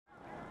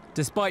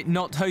Despite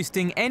not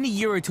hosting any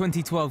Euro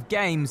 2012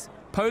 games,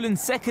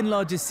 Poland's second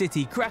largest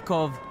city,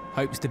 Krakow,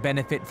 hopes to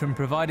benefit from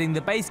providing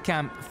the base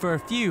camp for a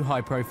few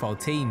high-profile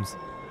teams.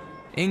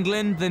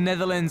 England, the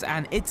Netherlands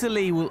and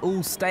Italy will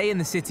all stay in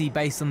the city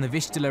based on the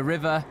Vistula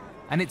River,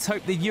 and it's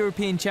hoped the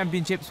European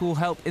Championships will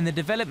help in the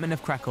development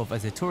of Krakow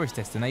as a tourist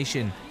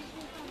destination.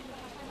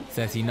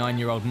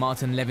 39-year-old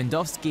Martin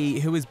Lewandowski,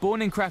 who was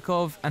born in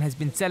Krakow and has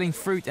been selling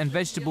fruit and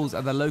vegetables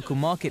at the local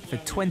market for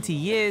 20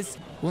 years,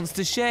 wants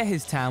to share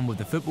his town with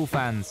the football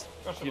fans.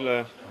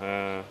 Viele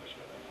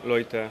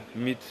Leute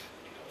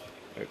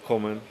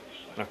mitkommen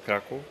nach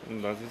Krakow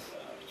und das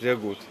ist sehr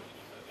gut.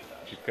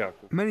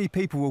 Many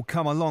people will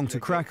come along to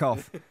Krakow,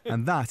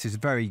 and that is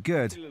very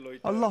good.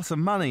 A lot of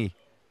money.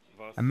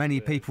 And many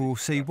people will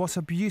see what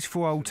a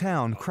beautiful old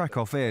town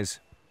Krakow is.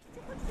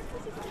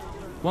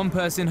 One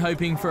person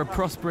hoping for a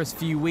prosperous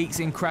few weeks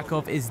in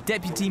Krakow is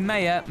Deputy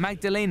Mayor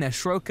Magdalena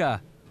Schroka.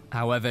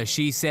 However,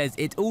 she says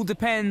it all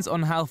depends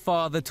on how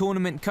far the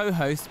tournament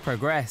co-hosts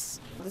progress.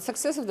 The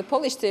success of the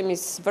Polish team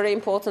is very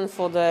important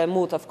for the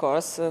mood, of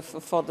course,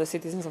 for the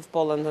citizens of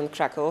Poland and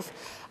Krakow,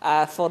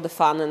 for the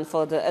fun and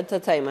for the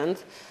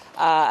entertainment.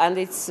 And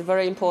it's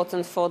very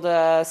important for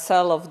the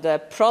sale of the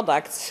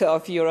products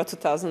of Euro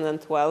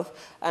 2012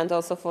 and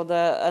also for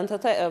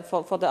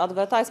the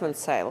advertisement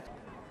sale.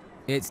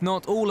 It's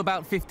not all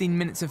about 15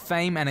 minutes of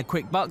fame and a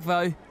quick buck,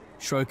 though.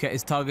 Schroka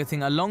is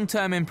targeting a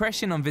long-term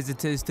impression on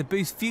visitors to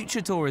boost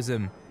future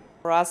tourism.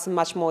 For us,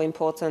 much more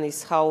important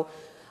is how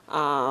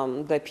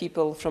the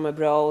people from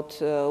abroad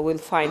will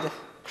find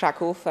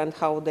Krakow and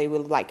how they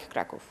will like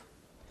Krakow.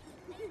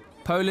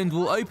 Poland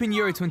will open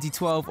Euro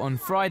 2012 on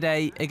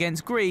Friday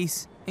against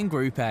Greece in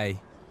Group A.